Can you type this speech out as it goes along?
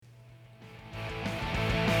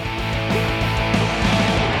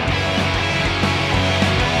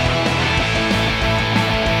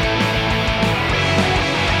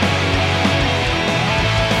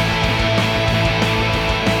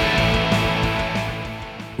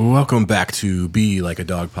Welcome back to Be Like a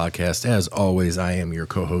Dog podcast. As always, I am your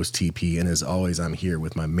co-host TP, and as always, I'm here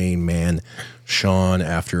with my main man, Sean,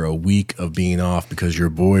 after a week of being off because your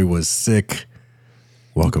boy was sick.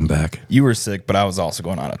 Welcome back. You were sick, but I was also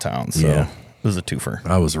going out of town, so it was a twofer.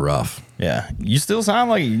 I was rough. Yeah, you still sound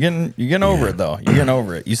like you're getting over it though. You're getting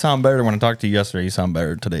over it. You sound better when I talked to you yesterday. You sound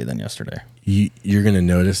better today than yesterday. You're gonna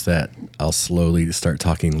notice that I'll slowly start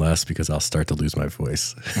talking less because I'll start to lose my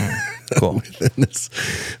voice. Cool.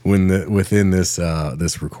 within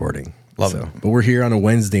this recording. Love it. But we're here on a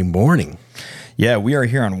Wednesday morning. Yeah, we are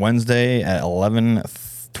here on Wednesday at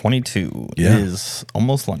 11:22. Yeah. It is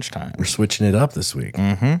almost lunchtime. We're switching it up this week.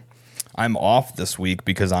 I'm off this week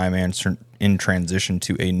because I'm in transition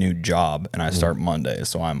to a new job, and I start Monday,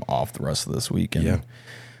 so I'm off the rest of this week. And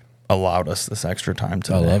allowed us this extra time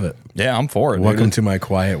today. I love it. Yeah, I'm for it. Welcome to my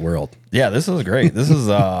quiet world. Yeah, this is great. This is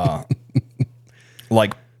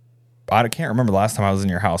like I can't remember the last time I was in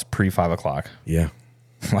your house pre 5 o'clock. Yeah.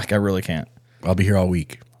 Like I really can't. I'll be here all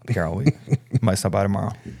week. I'll be here all week. Might stop by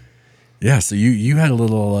tomorrow. Yeah, so you had a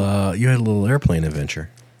little airplane adventure.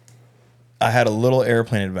 I had a little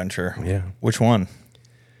airplane adventure. Yeah. Which one?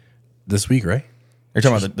 This week, right? You're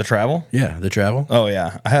talking about the travel? Yeah, the travel. Oh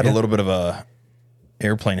yeah. I had a little bit of a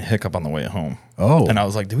airplane hiccup on the way home. Oh. And I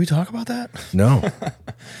was like, did we talk about that? No.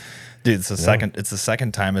 Dude, it's the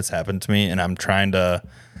second time it's happened to me, and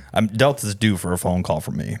Delta's due for a phone call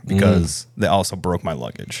from me because they also broke my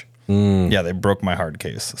luggage. Yeah, they broke my hard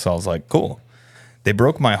case. So I was like, cool. They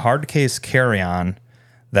broke my hard case carry-on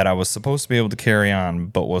that I was supposed to be able to carry on,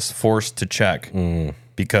 but was forced to check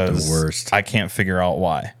because The worst. I can't figure out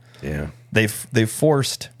why. Yeah. They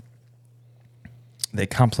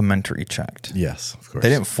complimentary checked. Yes, of course. They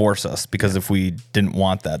didn't force us because if we didn't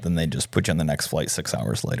want that, then they just put you on the next flight 6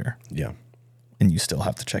 hours later. Yeah. And you still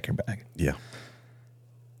have to check your bag. Yeah.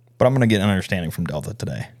 But I'm going to get an understanding from Delta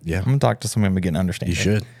today. Yeah. I'm going to talk to someone and get an understanding. You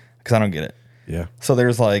should. Because I don't get it. Yeah. So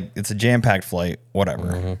there's it's a jam-packed flight,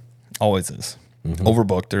 whatever. Always is.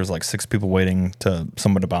 Overbooked. There's 6 people waiting to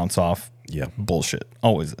someone to bounce off. Yeah. Bullshit.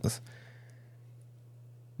 Always is.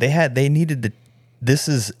 This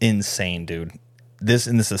is insane, dude. This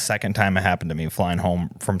is the second time it happened to me flying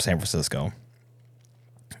home from San Francisco.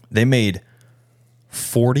 They made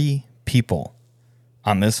 40 people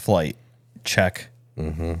on this flight check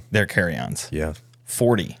their carry-ons. Yeah.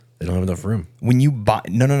 40. They don't have enough room. When you buy...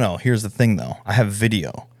 No. Here's the thing, though. I have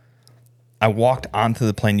video. I walked onto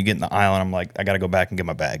the plane. You get in the aisle, and I'm like, I got to go back and get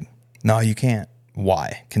my bag. No, you can't.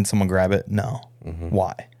 Why? Can someone grab it? No.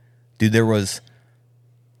 Why? Dude, there was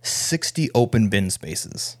 60 open bin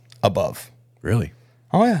spaces above. Really?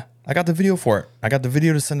 Oh, yeah. I got the video for it. I got the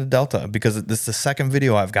video to send to Delta because this is the second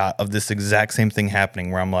video I've got of this exact same thing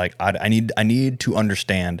happening where I'm like, I need to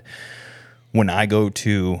understand when I go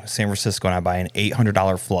to San Francisco and I buy an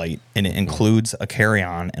 $800 flight and it includes a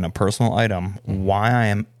carry-on and a personal item,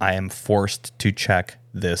 why I am forced to check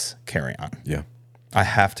this carry-on. Yeah. I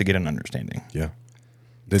have to get an understanding. Yeah.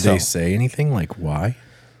 Did they say anything like why?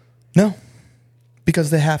 No,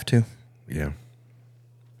 because they have to. Yeah.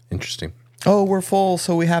 Interesting. Oh, we're full,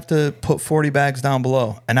 so we have to put 40 bags down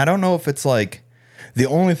below. And I don't know if it's the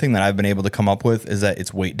only thing that I've been able to come up with is that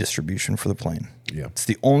it's weight distribution for the plane. Yeah. It's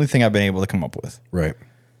the only thing I've been able to come up with. Right.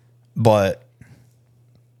 But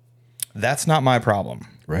that's not my problem.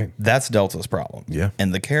 Right. That's Delta's problem. Yeah.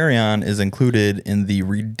 And the carry-on is included in the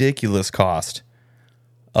ridiculous cost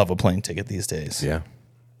of a plane ticket these days. Yeah.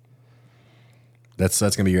 That's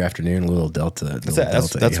gonna be your afternoon, a little Delta.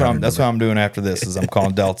 That's what I'm doing after this. Is I'm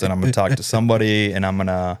calling Delta and I'm gonna talk to somebody and I'm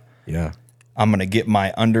gonna get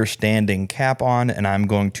my understanding cap on and I'm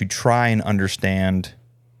going to try and understand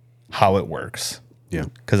how it works. Yeah,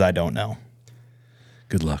 because I don't know.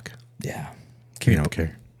 Good luck. Yeah, They don't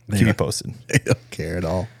care. Keep me posted. They don't care at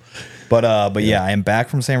all. But yeah, I am back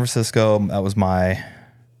from San Francisco. That was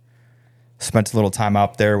spent a little time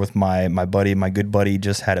out there with my buddy. My good buddy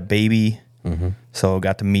just had a baby. So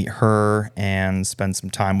got to meet her and spend some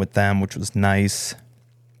time with them, which was nice.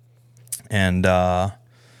 And then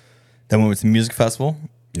we went to the music festival.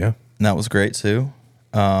 Yeah. And that was great too.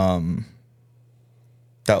 That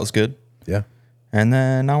was good. Yeah. And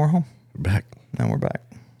then now we're home. We're back. Now we're back.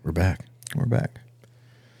 We're back. We're back.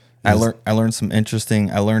 I learned an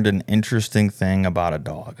interesting thing about a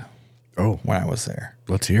dog. Oh. When I was there.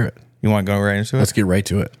 Let's hear it. You want to go right into it? Let's get right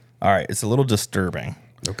to it. All right. It's a little disturbing.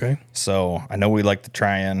 Okay. So I know we like to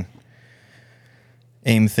try and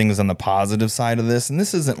aim things on the positive side of this. And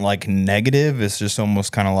this isn't negative. It's just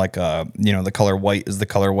almost kind of like the color white is the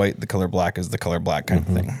color white. The color black is the color black kind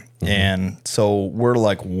of thing. And so we're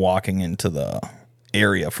walking into the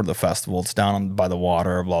area for the festival. It's down by the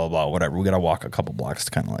water, blah, blah, blah, whatever. We got to walk a couple blocks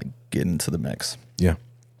to kind of like get into the mix. Yeah.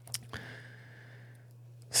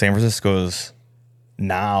 San Francisco's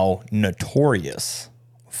now notorious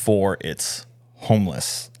for its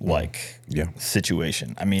homeless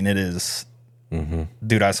situation. I mean, it is,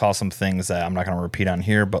 dude, I saw some things that I'm not going to repeat on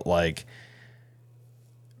here, but like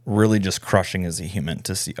really just crushing as a human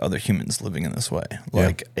to see other humans living in this way.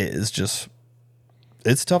 Like it is just,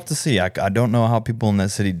 it's tough to see. I don't know how people in that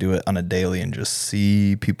city do it on a daily and just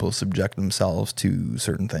see people subject themselves to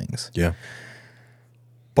certain things. Yeah.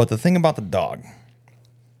 But the thing about the dog,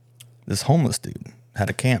 this homeless dude had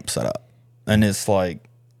a camp set up, and it's like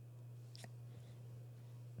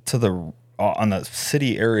to the on the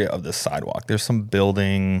city area of the sidewalk. There's some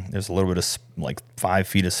building. There's a little bit of like 5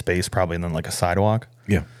 feet of space, probably, and then like a sidewalk.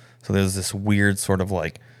 Yeah. So there's this weird sort of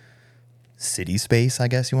like city space, I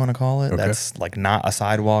guess you want to call it. Okay. That's like not a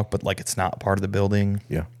sidewalk, but like it's not part of the building.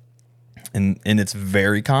 Yeah. And it's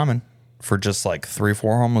very common for just like 3 or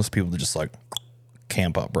 4 homeless people to just like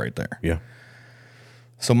camp up right there. Yeah.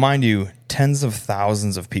 So mind you, tens of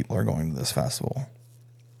thousands of people are going to this festival.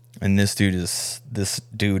 And this dude is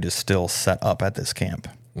still set up at this camp.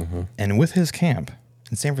 Mm-hmm. And with his camp,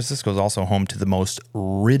 and San Francisco is also home to the most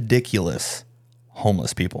ridiculous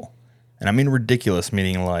homeless people. And I mean ridiculous,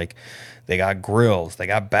 meaning like they got grills, they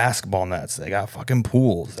got basketball nets, they got fucking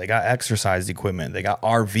pools, they got exercise equipment, they got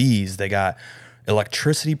RVs, they got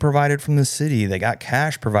electricity provided from the city, they got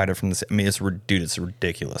cash provided from the city. I mean, it's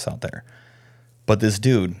ridiculous out there. But this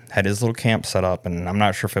dude had his little camp set up, and I'm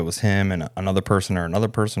not sure if it was him and another person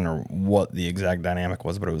or what the exact dynamic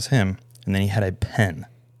was, but it was him. And then he had a pen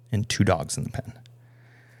and 2 dogs in the pen.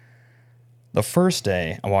 The first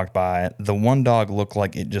day I walked by, the one dog looked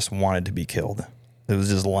like it just wanted to be killed. It was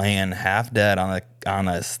just laying half dead on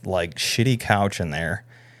a like shitty couch in there,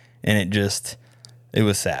 and it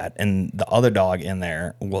was sad. And the other dog in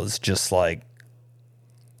there was just like,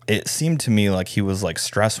 it seemed to me like he was like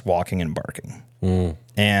stress walking and barking. Mm.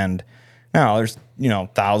 And now there's,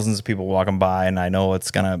 thousands of people walking by, and I know it's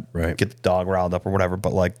going to get the dog riled up or whatever,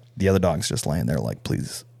 but like the other dog's just laying there like,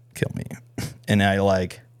 please kill me. And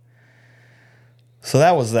so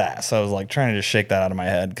that was that. So I was like trying to just shake that out of my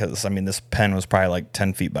head because, I mean, this pen was probably like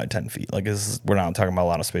 10 feet by 10 feet. Like we're not talking about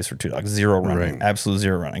a lot of space for 2 dogs. 0 running, absolute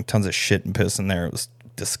 0 running. Tons of shit and piss in there. It was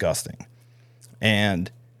disgusting.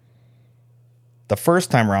 And the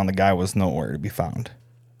first time around, the guy was nowhere to be found.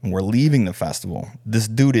 And we're leaving the festival. This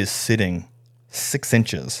dude is sitting 6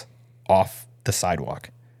 inches off the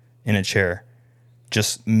sidewalk in a chair,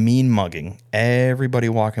 just mean mugging everybody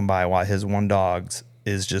walking by while his one dog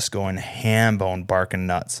is just going ham bone, barking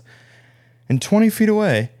nuts. And 20 feet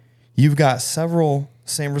away, you've got several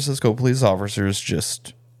San Francisco police officers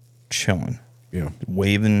just chilling,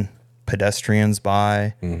 waving pedestrians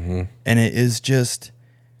by. Mm-hmm. And it is just,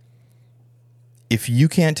 if you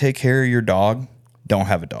can't take care of your dog, don't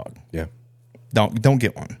have a dog. Yeah. Don't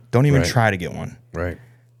get one. Don't even try to get one. Right.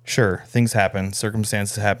 Sure, things happen,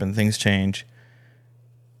 circumstances happen, things change.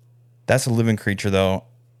 That's a living creature, though,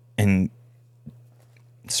 and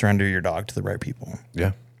surrender your dog to the right people.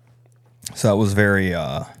 Yeah. So that was very...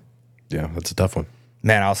 yeah, that's a tough one.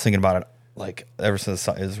 Man, I was thinking about it, like, ever since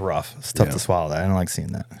it was rough. It's tough to swallow that. I don't like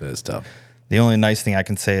seeing that. That is tough. The only nice thing I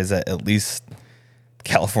can say is that at least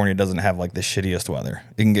California doesn't have, like, the shittiest weather.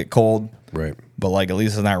 It can get cold. Right. But, like, at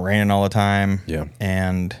least it's not raining all the time. Yeah.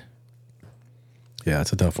 And... yeah,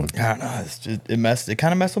 it's a tough one. I don't know. It's just, it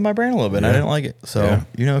kind of messed with my brain a little bit. Yeah. I didn't like it. So,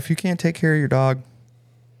 if you can't take care of your dog,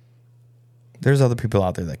 there's other people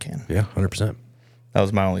out there that can. Yeah, 100%. That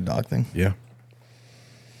was my only dog thing. Yeah.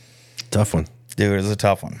 Tough one. Dude, it was a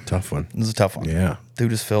tough one. Tough one. It was a tough one. Yeah.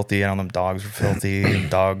 Dude is filthy. I know them dogs were filthy.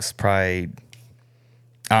 Dogs probably,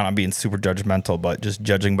 I don't know, I'm being super judgmental, but just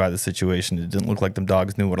judging by the situation, it didn't look like them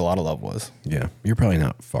dogs knew what a lot of love was. Yeah. You're probably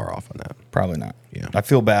not far off on that. Probably not. Yeah. I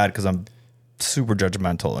feel bad because I'm super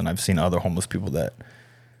judgmental, and I've seen other homeless people that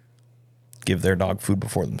give their dog food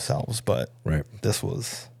before themselves, but this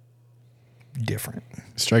was different.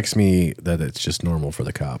 It strikes me that it's just normal for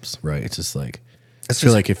the cops, right? It's just like, I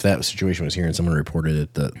feel like if that situation was here and someone reported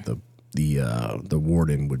it, the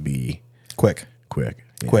warden would be quick, yeah.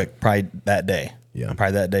 Probably that day. Yeah,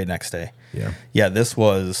 probably that day, next day. Yeah. This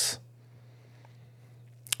was.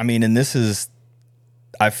 I mean, and this is.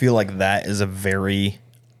 I feel like that is a very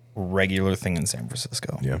regular thing in San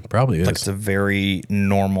Francisco. Yeah, probably is. Like it's a very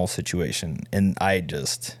normal situation, and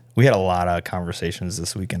we had a lot of conversations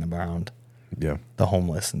this weekend around the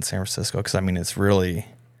homeless in San Francisco, because I mean it's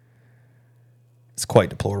quite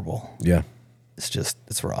deplorable. Yeah, it's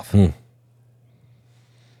rough.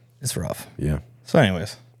 It's rough. Yeah. So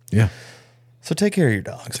anyways, So take care of your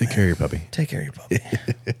dogs. Take care of your puppy. Take care of your puppy.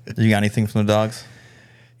 You got anything from the dogs?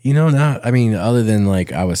 Not. I mean, other than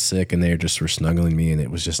like I was sick and they just were snuggling me and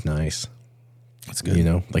it was just nice. That's good.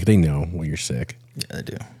 Like they know when you're sick. Yeah, they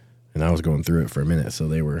do. And I was going through it for a minute, so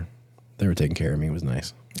they were taking care of me. It was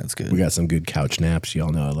nice. That's good. We got some good couch naps.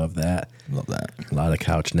 Y'all know I love that. Love that. A lot of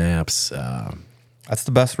couch naps. That's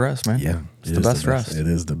the best rest, man. Yeah, it's the best rest. It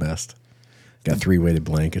is the best. Got 3 weighted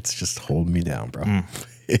blankets just holding me down, bro.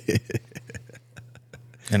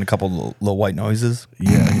 And a couple little white noises.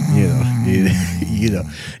 Yeah,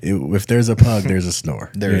 if there's a pug, there's a snore.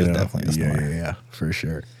 There is definitely a snore. Yeah, for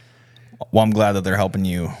sure. Well, I'm glad that they're helping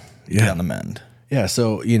you get on the mend. Yeah,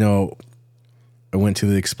 so, I went to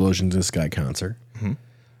the Explosions in the Sky concert. Mm-hmm.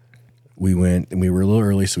 We went, and we were a little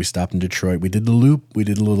early, so we stopped in Detroit. We did the Loop. We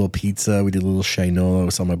did a little pizza. We did a little Shinola.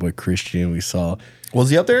 We saw my boy Christian. Was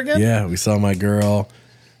he up there again? Yeah, we saw my girl,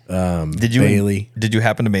 Bailey. Did you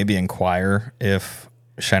happen to maybe inquire if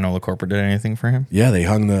Shinola Corporate did anything for him? Yeah, they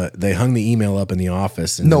hung the email up in the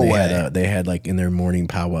office. And No they way. They had like in their morning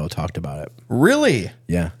powwow talked about it. Really?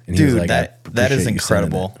 Yeah. And he was Dude, like, that is "I appreciate you sending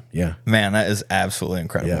incredible. it." Yeah. Man, that is absolutely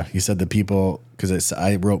incredible. Yeah. He said the people, because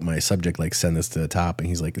I wrote my subject like send this to the top, and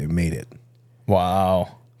he's like, they made it.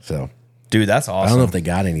 Wow. So, Dude, that's awesome. I don't know if they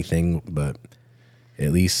got anything, but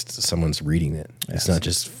at least someone's reading it. It's not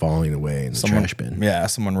just falling away in the trash bin. Yeah,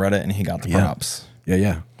 someone read it and he got the props.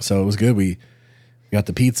 Yeah. So it was good. We got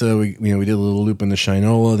the pizza. We did a little loop in the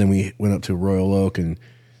Shinola. Then we went up to Royal Oak and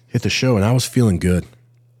hit the show, and I was feeling good.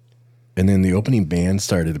 And then the opening band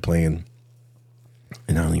started playing,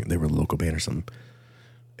 and I don't think they were a local band or something.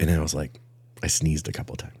 And I was like, I sneezed a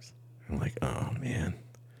couple of times. I'm like, oh man.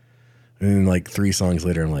 And then like 3 songs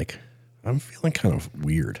later, I'm like, I'm feeling kind of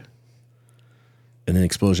weird. And then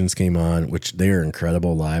Explosions came on, which they are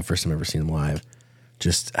incredible live. First time I've ever seen them live.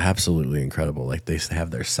 Just absolutely incredible. Like they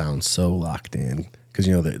have their sound so locked in because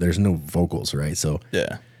there's no vocals, right? So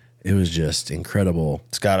Yeah. it was just incredible.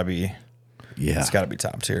 It's gotta be Yeah,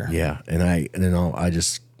 top tier. yeah. And then I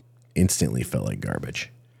just instantly felt like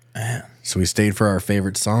garbage. Man. So we stayed for our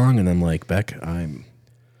favorite song, and I'm like, Beck, I'm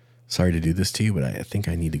sorry to do this to you, but I think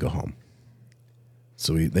I need to go home.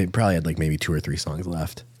 So they probably had like maybe 2 or 3 songs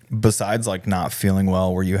left. Besides like not feeling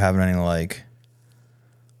well, were you having any like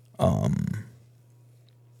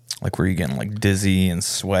were you getting like dizzy and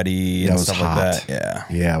sweaty and stuff like that? Yeah.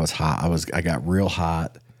 Yeah, I was hot. I got real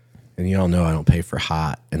hot. And y'all know I don't pay for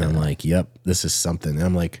hot. And I'm like, yep, this is something. And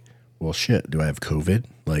I'm like, well, shit, do I have COVID?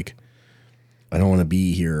 Like, I don't want to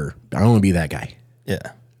be here. I don't want to be that guy.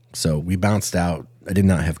 Yeah. So we bounced out. I did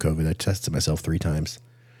not have COVID. I tested myself 3 times.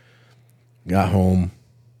 Got home.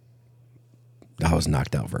 I was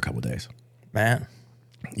knocked out for a couple of days. Man.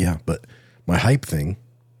 Yeah, but my hype thing,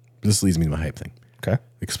 this leads me to my hype thing. Okay.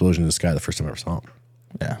 Explosion in the Sky, the first time I ever saw him.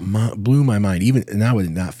 Yeah. Blew my mind. And I would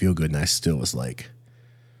not feel good, and I still was like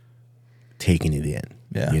taking it in.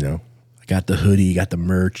 Yeah. I got the hoodie, got the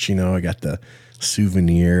merch, I got the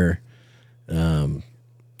souvenir. It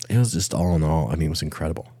was just all in all, it was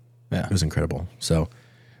incredible. Yeah. It was incredible. So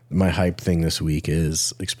my hype thing this week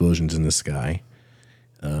is Explosions in the Sky.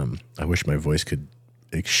 I wish my voice could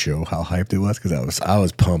show how hyped it was because I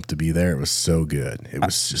was pumped to be there. It was so good. It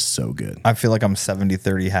was just so good. I feel like I'm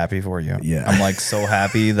 70-30 happy for you. Yeah. I'm like so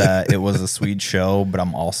happy that it was a sweet show, but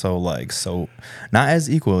I'm also like so not as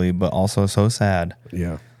equally, but also so sad.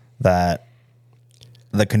 Yeah. That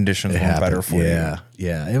the conditions weren't better for you.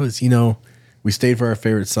 Yeah. It was, we stayed for our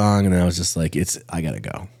favorite song, and I was just like, I gotta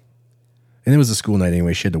go. And it was a school night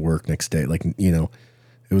anyway. She had to work next day. Like,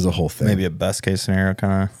 it was a whole thing. Maybe a best case scenario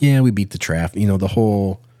kind of. Yeah, we beat the traffic. The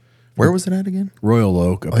whole Where was it at again? Royal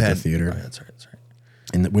Oak up at the theater. Oh, yeah, that's right.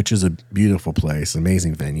 And which is a beautiful place,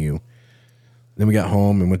 amazing venue. Then we got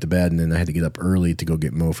home and went to bed, and then I had to get up early to go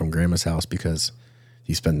get Mo from Grandma's house because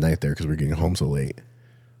he spent the night there because we were getting home so late.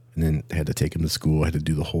 And then had to take him to school. I had to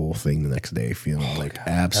do the whole thing the next day, feeling like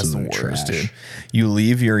absolute trash. Dude. You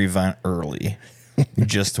leave your event early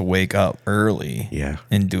just to wake up early,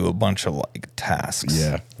 and do a bunch of like tasks.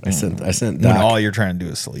 Yeah, I sent Doc, when all you're trying to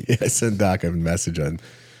do is sleep. Yeah, I sent Doc a message on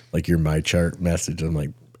like your My Chart message. I'm like,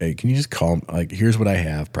 hey, can you just call? Like, here's what I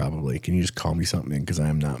have. Probably, can you just call me something in because I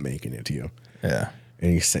am not making it to you. Yeah,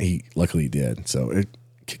 and he luckily did. So it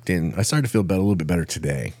kicked in. I started to feel a little bit better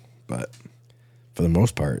today, but for the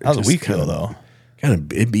most part, how was a week ago though? Kind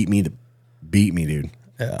of, it beat me, dude.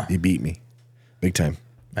 Yeah, it beat me, big time,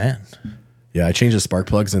 man. Yeah, I changed the spark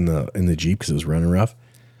plugs in the Jeep because it was running rough,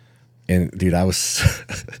 And dude, I was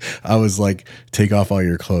I was like, take off all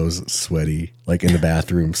your clothes, sweaty, like in the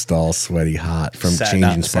bathroom stall, sweaty, hot from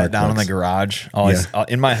changing spark sat down in plugs. the garage.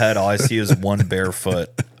 In my head, all I see is one bare foot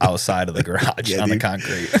outside of the garage on the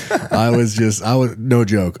concrete. I was no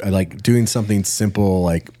joke. I like doing something simple,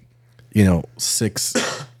 like, you know, six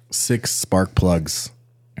spark plugs,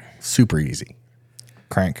 super easy.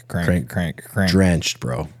 Crank. Drenched,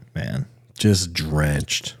 bro. Man, Just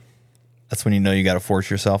drenched. that's when you know you got to force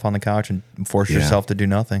yourself on the couch and force yourself to do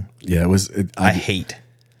nothing. Yeah, it was. I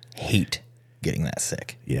hate getting that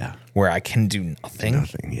sick. Yeah, Where I can do nothing.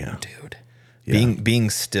 nothing. Yeah, Dude. Yeah. Being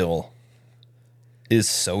still is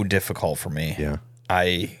so difficult for me. yeah.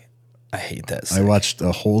 I hate that. I watched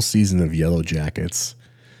a whole season of Yellow Jackets,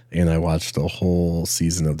 and I watched a whole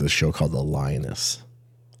season of this show called The Lioness.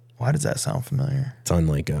 Why does that sound familiar? It's on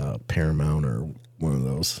like Paramount or one of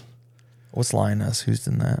those. What's Lioness? Who's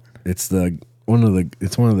in that? It's one of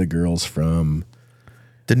the girls from.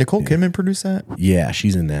 Did Nicole Kidman produce that? Yeah,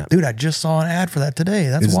 she's in that. Dude, I just saw an ad for that today.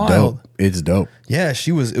 That's It's wild. dope. It's dope. Yeah,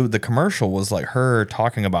 the commercial was like her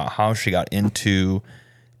talking about how she got into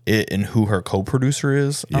it and who her co-producer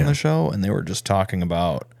is on the show, and they were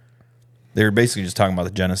basically just talking about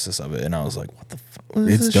the genesis of it, and I was like, what the fuck? What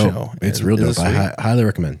is It's this dope. show? It's real dope. I highly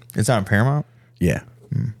recommend. It's on Paramount? Yeah.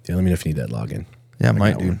 Yeah, let me know if you need that login. Yeah, I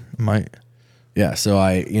might, got dude. one. Might. Yeah, so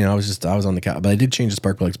I was on the couch, but I did change the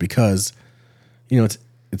spark plugs because, you know,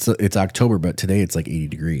 it's October, but today it's like 80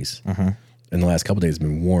 degrees. And the last couple days have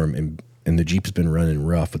been warm, and the Jeep's been running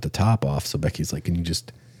rough with the top off. So Becky's like, can you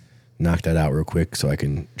just knock that out real quick so I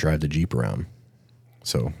can drive the Jeep around?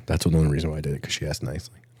 So that's the only reason why I did it, because she asked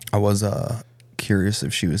nicely. I was curious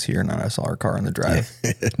if she was here or not. I saw her car in the drive.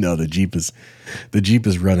 No, the Jeep is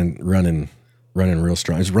running real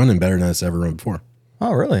strong. It's running better than it's ever run before.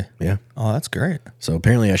 Oh, really? Yeah. Oh, that's great. So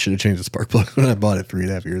apparently I should have changed the spark plug when I bought it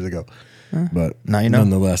 3.5 years ago. But now you know.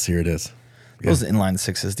 Nonetheless, here it is. Those inline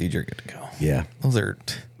sixes, dude, you're good to go. Yeah. Those are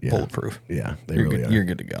bulletproof. Yeah, they You're really good, are. You're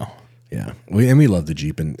good to go. Yeah. We love the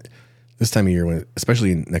Jeep. And this time of year,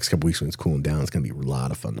 especially in the next couple weeks when it's cooling down, it's going to be a lot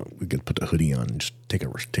of fun. We could put the hoodie on and just take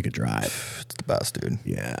a drive. It's the best, dude.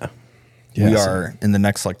 Yeah. We are, in the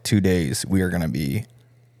next like 2 days, we are going to be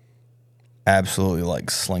absolutely like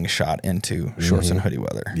slingshot into shorts and hoodie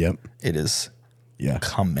weather. Yep. It is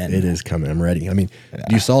coming. It is coming. I'm ready. I mean,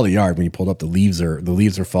 you saw the yard when you pulled up. The leaves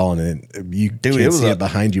are falling, and you can't see it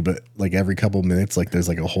behind you. But like every couple of minutes, like there's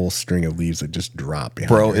like a whole string of leaves that just drop.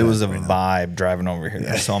 Bro, it was a vibe driving over here.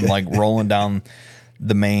 Yeah. So I'm like rolling down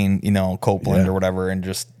the main, Copeland or whatever, and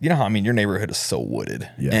just how your neighborhood is so wooded.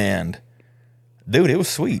 Yeah. And dude, it was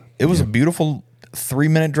sweet. It was a beautiful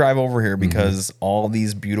 3-minute drive over here because all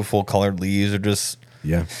these beautiful colored leaves are just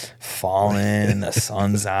falling and the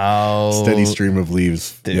sun's out. Steady stream of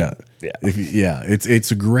leaves. Dude, yeah.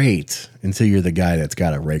 It's great until you're the guy that's got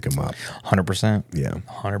to rake them up. 100%. Yeah.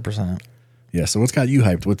 100%. Yeah. So what's got you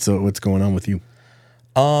hyped? What's going on with you?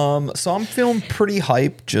 So I'm feeling pretty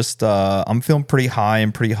hyped. Just I'm feeling pretty high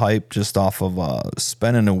and pretty hyped just off of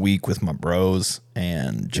spending a week with my bros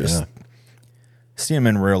and just see them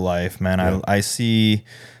in real life, man. Yeah. I see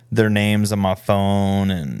their names on my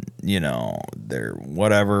phone and, their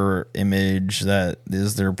whatever image that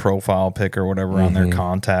is their profile pic or whatever on their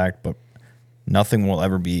contact, but nothing will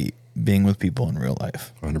ever be being with people in real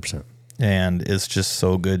life. 100%. And it's just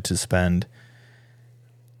so good to spend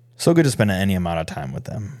any amount of time with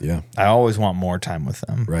them. Yeah. I always want more time with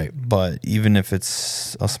them. Right. But even if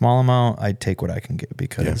it's a small amount, I take what I can get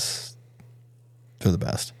because they're the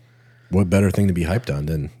best. What better thing to be hyped on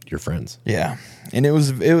than your friends? Yeah. And it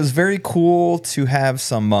was very cool to have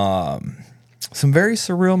some very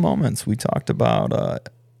surreal moments. We talked about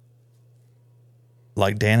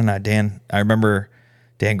like Dan, I remember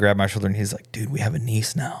Dan grabbed my shoulder and he's like, dude, we have a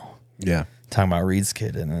niece now. Yeah. Talking about Reed's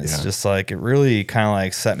kid. And it's just like, it really kind of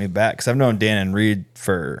like set me back. Cause I've known Dan and Reed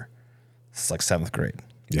it's like 7th grade.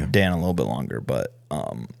 Yeah. Dan a little bit longer, but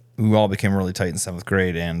we all became really tight in 7th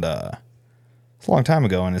grade. And it's a long time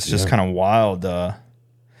ago. And it's just kind of wild.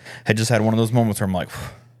 Had just had one of those moments where I'm like,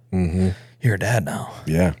 you're a dad now.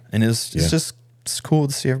 Yeah. And it's cool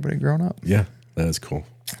to see everybody growing up. Yeah. That is cool.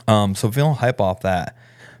 So feeling hype off that.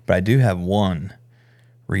 But I do have one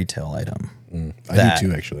retail item. I do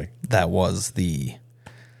too, actually. That was the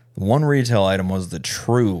one retail item was the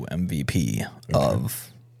true MVP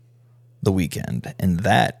of the weekend, and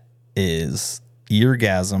that is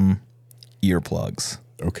Eargasm earplugs.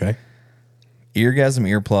 Okay. Eargasm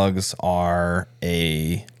earplugs are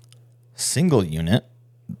a single unit.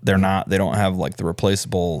 They don't have like the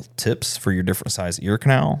replaceable tips for your different size ear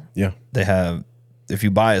canal. Yeah. They have, if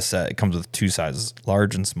you buy a set, it comes with 2 sizes,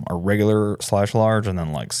 large and small, or regular /large, and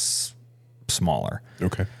then like smaller.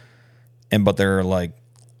 Okay. But they're like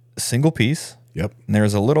single piece. Yep. And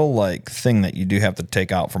there's a little like thing that you do have to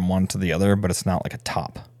take out from one to the other, but it's not like a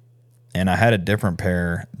top. And I had a different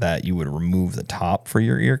pair that you would remove the top for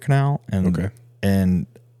your ear canal. And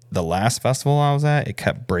the last festival I was at, it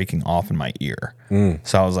kept breaking off in my ear.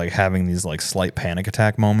 So I was like having these like slight panic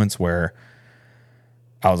attack moments where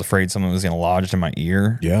I was afraid something was going to lodge in my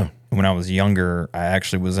ear. Yeah. When I was younger, I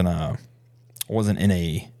actually wasn't in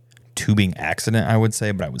a tubing accident, I would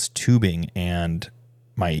say, but I was tubing and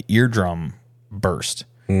my eardrum burst.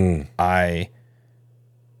 I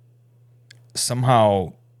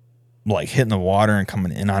somehow like hitting the water and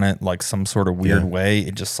coming in on it like some sort of weird way.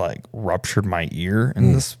 It just like ruptured my ear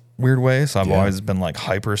in this weird way. So I've always been like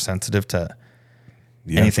hypersensitive to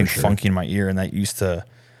anything funky in my ear. And that used to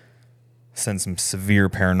send some severe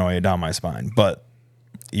paranoia down my spine. But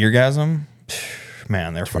eargasm,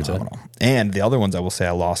 man, they're phenomenal. And the other ones, I will say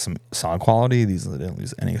I lost some sound quality. These didn't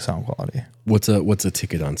lose any sound quality. What's a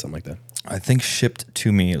ticket on something like that? I think shipped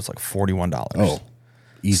to me, it was like $41. Oh,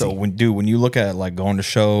 easy. So when you look at like going to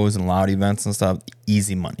shows and loud events and stuff,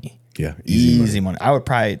 easy money. Yeah, easy money. I would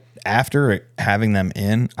probably, after having them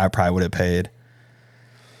in, I probably would have paid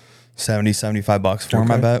 $75 for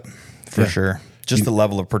them, I bet, for sure. Just the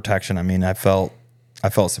level of protection. I mean, I felt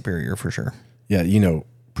superior for sure. Yeah,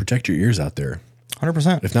 protect your ears out there.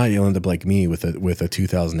 100%. If not, you'll end up like me with a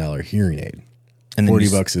 $2,000 hearing aid. And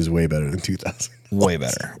 $40 is way better than $2,000. Way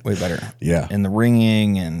better. Yeah. And the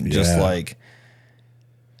ringing and just like,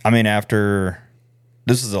 I mean, after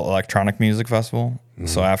this is an electronic music festival.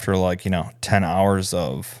 So after like, 10 hours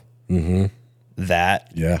of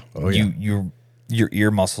that, your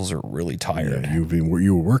ear muscles are really tired. Yeah, you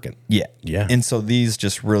were working. Yeah. Yeah. And so these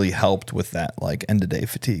just really helped with that like end of day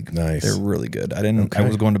fatigue. Nice. They're really good. I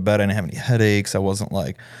was going to bed. I didn't have any headaches. I wasn't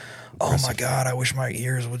like, oh my God, I wish my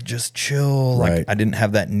ears would just chill. Right. Like I didn't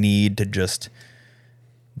have that need to just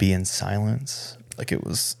be in silence. Like it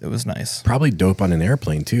was nice. Probably dope on an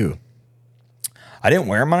airplane too. I didn't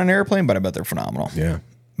wear them on an airplane, but I bet they're phenomenal. Yeah.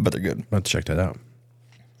 But they're good. I'll have to check that out.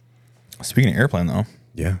 Speaking of airplane though.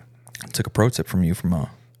 Yeah. I took a pro tip from you from a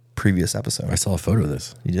previous episode. I saw a photo of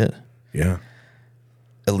this. You did? Yeah.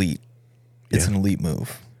 Elite. It's an elite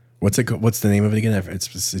move. What's the name of it again? It's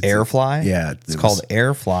Airfly. Yeah. It's called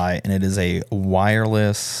Airfly, and it is a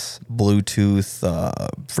wireless Bluetooth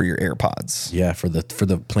for your AirPods. Yeah, for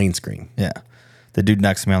the plane screen. Yeah. The dude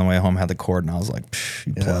next to me on the way home had the cord, and I was like,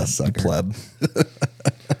 you pleb.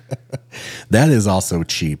 That is also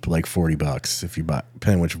cheap, like $40 if you buy,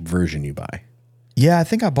 depending on which version you buy. Yeah, I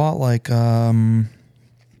think I bought like I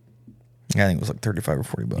think it was like $35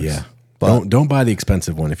 or $40. Yeah. But Don't buy the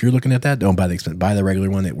expensive one. If you're looking at that, don't buy the expensive. Buy the regular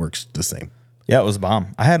one. It works the same. Yeah, it was a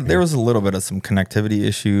bomb. There was a little bit of some connectivity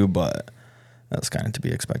issue, but that's kind of to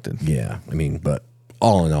be expected. Yeah. I mean, but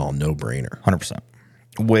all in all, no brainer. 100%.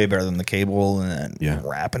 Way better than the cable and Yeah.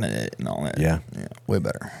 wrapping it and all that. Yeah. Way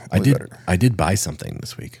better. I did buy something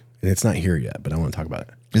this week. And it's not here yet, but I want to talk about it.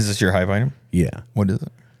 Is this your hype item? Yeah. What is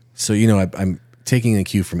it? So, I'm taking a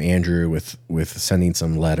cue from Andrew with sending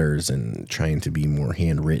some letters and trying to be more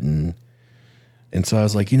handwritten. And so I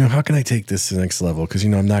was like, how can I take this to the next level? Because,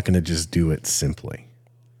 I'm not going to just do it simply.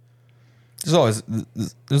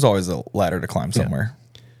 There's always a ladder to climb somewhere.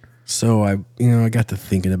 So I got to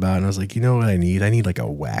thinking about it and I was like, you know what I need? I need like a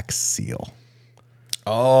wax seal.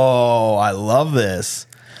 Oh, I love this.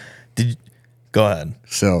 Go ahead.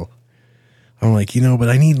 So I'm like, but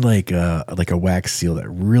I need like a wax seal that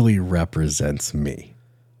really represents me.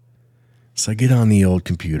 So I get on the old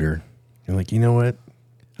computer and like, you know what?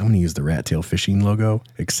 I'm going to use the rat tail fishing logo,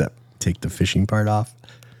 except take the fishing part off.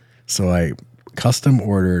 So I custom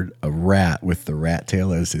ordered a rat with the rat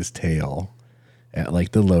tail as his tail at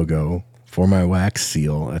like the logo for my wax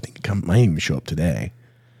seal. I think it might even show up today.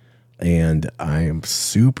 And I am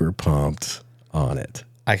super pumped on it.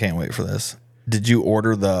 I can't wait for this. Did you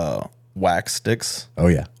order the wax sticks? Oh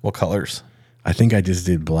yeah. What colors? I think I just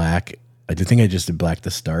did black. I think I just did black to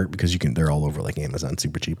start because they're all over like Amazon,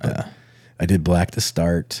 super cheap. Yeah. I did black to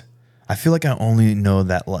start. I feel like I only know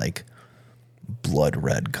that like blood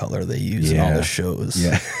red color they use in all the shows.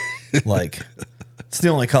 Yeah. Like it's the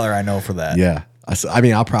only color I know for that. Yeah. I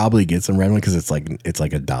mean, I'll probably get some red one because it's like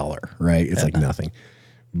 $1, right? It's like nothing.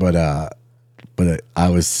 But I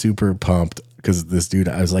was super pumped because this dude,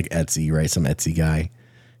 I was like Etsy, right? Some Etsy guy.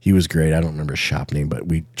 He was great. I don't remember his shop name, but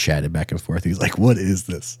we chatted back and forth. He's like, "What is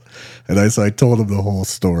this?" And I told him the whole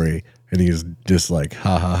story, and he was just like,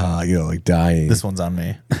 "Ha ha ha," like dying. This one's on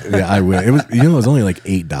me. Yeah, I will. It was, it was only like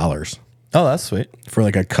 $8 Oh, that's sweet. for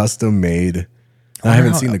like a custom made. I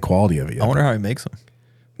haven't seen the quality of it yet. I wonder how he makes them.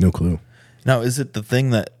 No clue. Now, is it the thing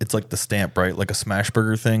that it's like the stamp, right? Like a smash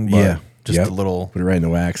burger thing? But Yeah. Just a little. Put it right in the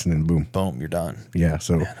wax and then boom. Boom, you're done. Yeah.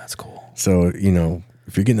 So, Man, that's cool. So, you know,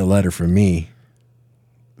 if you're getting a letter from me,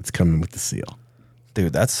 it's coming with the seal.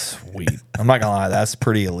 Dude, that's sweet. I'm not going to lie. That's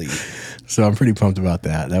pretty elite. So I'm pretty pumped about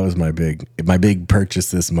that. That was my big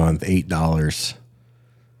purchase this month, $8.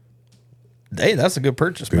 Hey, that's a good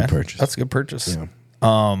purchase, Good man. purchase. That's a good purchase.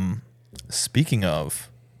 Yeah. Speaking of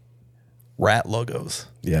rat logos.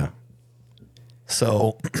 Yeah.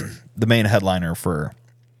 So the main headliner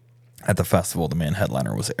at the festival, the main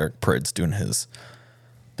headliner was Eric Prydz doing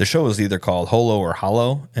the show is either called Holo or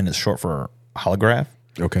Hollow, and it's short for holograph.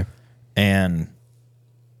 Okay. And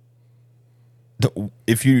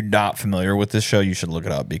if you're not familiar with this show, you should look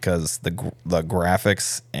it up because the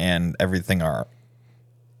graphics and everything are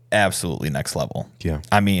absolutely next level. Yeah.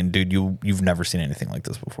 I mean, dude, you've never seen anything like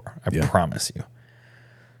this before. I Yeah. promise you.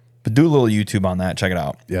 But do a little YouTube on that. Check it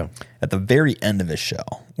out. Yeah. At the very end of his show,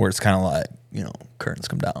 where it's kind of like, you know, curtains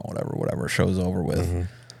come down, whatever, show's over with. Mm-hmm.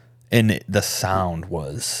 And the sound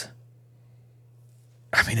was,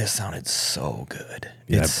 I mean, it sounded so good.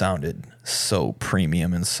 Yeah. It sounded so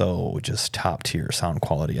premium and so just top tier sound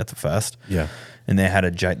quality at the fest. Yeah. And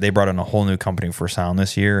they brought in a whole new company for sound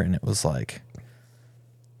this year, and it was like,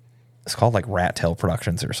 it's called like Rat Tail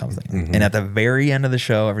Productions or something. Mm-hmm. And at the very end of the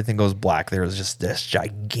show, everything goes black. There was just this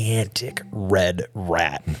gigantic red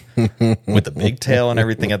rat with a big tail and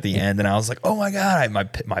everything at the end. And I was like, oh my God,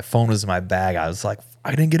 my phone was in my bag. I was like, I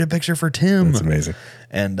didn't get a picture for Tim. That's amazing.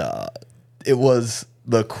 And it was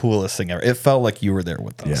the coolest thing ever. It felt like you were there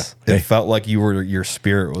with us. Yeah. It felt like your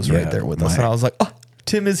spirit was right there with us. And I was like, oh,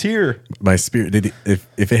 Tim is here. My spirit, if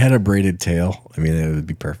it had a braided tail, I mean, it would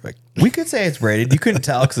be perfect. We could say it's braided. You couldn't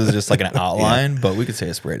tell because it's just like an outline, but we could say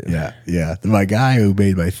it's braided. Yeah. Yeah. My guy who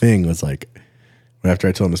made my thing was like, after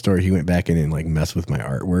I told him the story, he went back in and like messed with my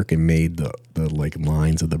artwork and made the like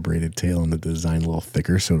lines of the braided tail and the design a little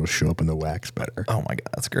thicker so it'll show up in the wax better. Oh my God,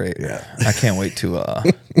 that's great. Yeah. I can't wait to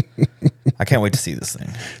I can't wait to see this thing.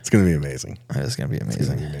 It's gonna be amazing. It's gonna be It's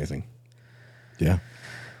amazing. gonna be amazing. Yeah.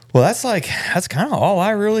 Well, that's kind of all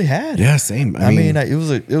I really had. Yeah. Same. I mean, it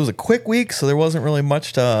was a quick week, so there wasn't really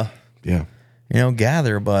much to yeah.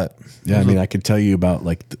 gather. But Yeah. I mean, I could tell you about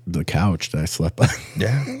like the couch that I slept on.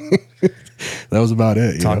 yeah, That was about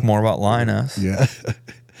it. talk more about Linus. Yeah.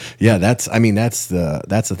 Yeah, that's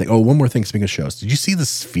the thing. Oh, one more thing. Speaking of shows, did you see the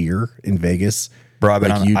Sphere in Vegas? Bro, I've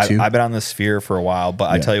been on the Sphere for a while, but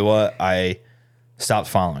I tell you what, I stopped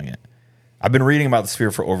following it. I've been reading about the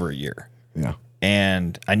Sphere for over a year. Yeah.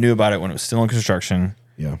 And I knew about it when it was still in construction.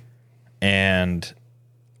 Yeah. And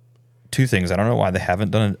two things. I don't know why they haven't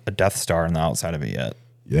done a Death Star on the outside of it yet.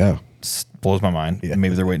 Yeah. It blows my mind. Yeah.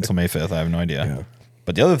 Maybe they're waiting until May 5th. I have no idea. Yeah.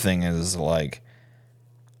 But the other thing is like,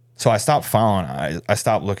 so I stopped following. I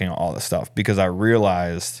stopped looking at all this stuff because I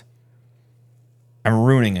realized I'm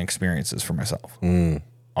ruining experiences for myself.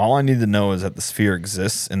 All I need to know is that the Sphere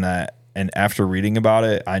exists and that, and after reading about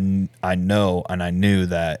it, I know and I knew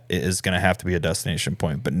that it is going to have to be a destination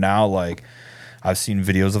point. But now, like, I've seen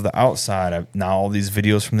videos of the outside. Now all these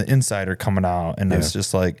videos from the inside are coming out, and it's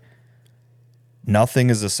just like nothing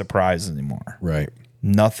is a surprise anymore. Right.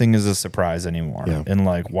 Nothing is a surprise anymore. Yeah. And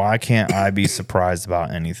like, why can't I be surprised about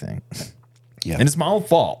anything? Yeah. And it's my own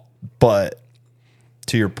fault. But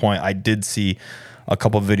to your point, I did see a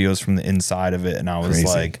couple of videos from the inside of it, and I was Crazy.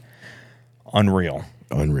 like, unreal.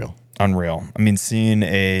 Unreal. I mean,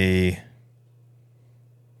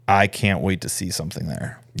 I can't wait to see something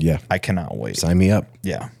there. Yeah. I cannot wait. Sign me up.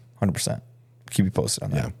 Yeah, 100%. Keep you posted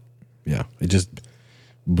on that. Yeah. It just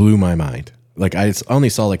blew my mind. Like I only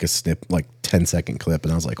saw like a snip, like 10-second clip,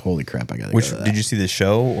 and I was like, "Holy crap! I gotta." Which go to that. did you see the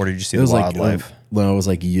show or did you see It the was like wildlife? well, it was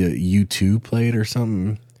like U2 played or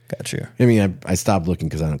something. Got you. I mean, I stopped looking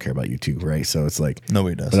because I don't care about U2, right? So it's like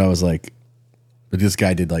Nobody does. But I was like, but this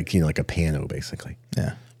guy did like like a piano basically,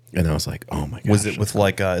 Yeah. and I was like, oh my god, Was it with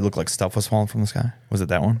like it looked like stuff was falling from the sky? Was it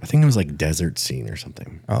that one? I think it was like desert scene or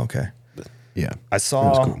something. Oh, okay. Yeah, I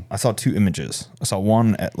saw two images. I saw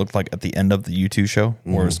one that looked like at the end of the U2 show,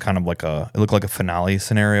 where it was kind of like it looked like a finale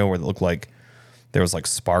scenario where it looked like there was like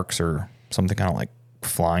sparks or something kind of like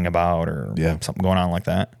flying about or something going on like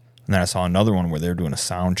that. And then I saw another one where they were doing a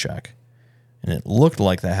sound check, and it looked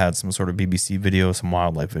like they had some sort of BBC video, some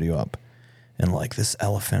wildlife video up, and like this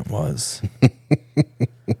elephant was,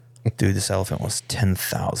 dude, this elephant was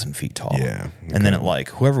 10,000 feet tall. Yeah, and then it like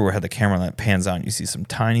whoever had the camera that pans out, and you see some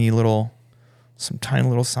tiny little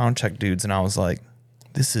sound check dudes, and I was like,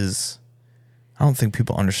 I don't think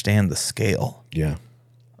people understand the scale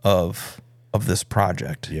of this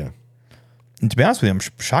project. Yeah, And to be honest with you, I'm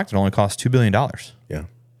shocked it only cost $2 billion. yeah,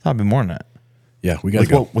 Thought it'd be more than that. yeah. We gotta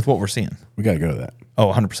go. With what we're seeing. We got to go to that.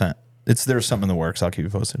 Oh, 100%. There's something in the works. I'll keep you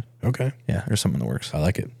posted. Okay. Yeah, there's something in the works. I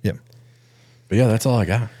like it. Yep. But yeah, that's all I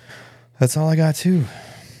got. That's all I got too.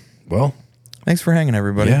 Well, thanks for hanging,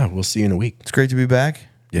 everybody. yeah, we'll see you in a week. It's great to be back.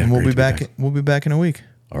 Yeah, and we'll great be to be back. back. We'll be back in a week.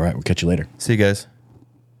 All right, we'll catch you later. See you guys.